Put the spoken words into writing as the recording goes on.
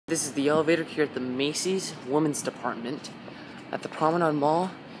This is the elevator here at the Macy's Women's Department at the Promenade Mall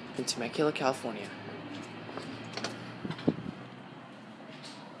in Temecula, California.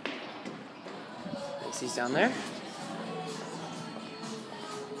 Macy's down there.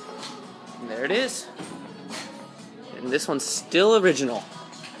 And there it is. And this one's still original.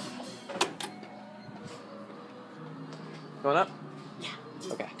 Going up?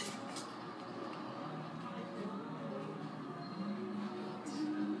 Yeah. Okay.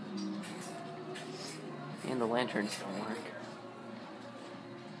 And the lanterns don't work.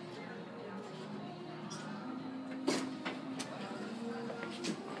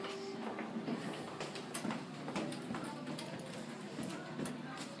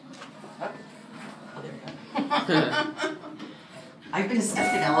 I've been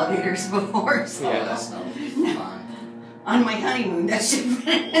stuck in elevators before, so Yeah, that's not fun. On my honeymoon, that should have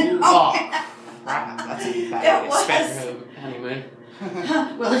been. Oh, crap. That's a bad It was. spectrum of honeymoon.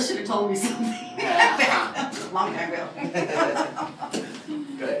 Well, it should have told me something. A long time ago.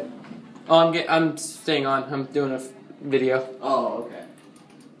 Good. Oh, I'm staying on. I'm doing a video. Oh, okay.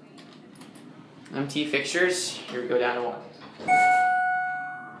 MT fixtures. Here we go down to one.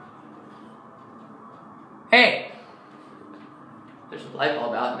 Hey! There's a light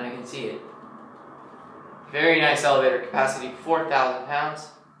bulb out and I can see it. Very nice elevator capacity, 4,000 pounds.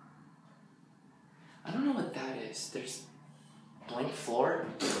 I don't know what that is. There's blank floor.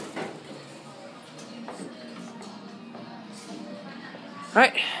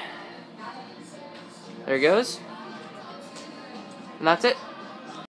 Alright. There it goes. And that's it.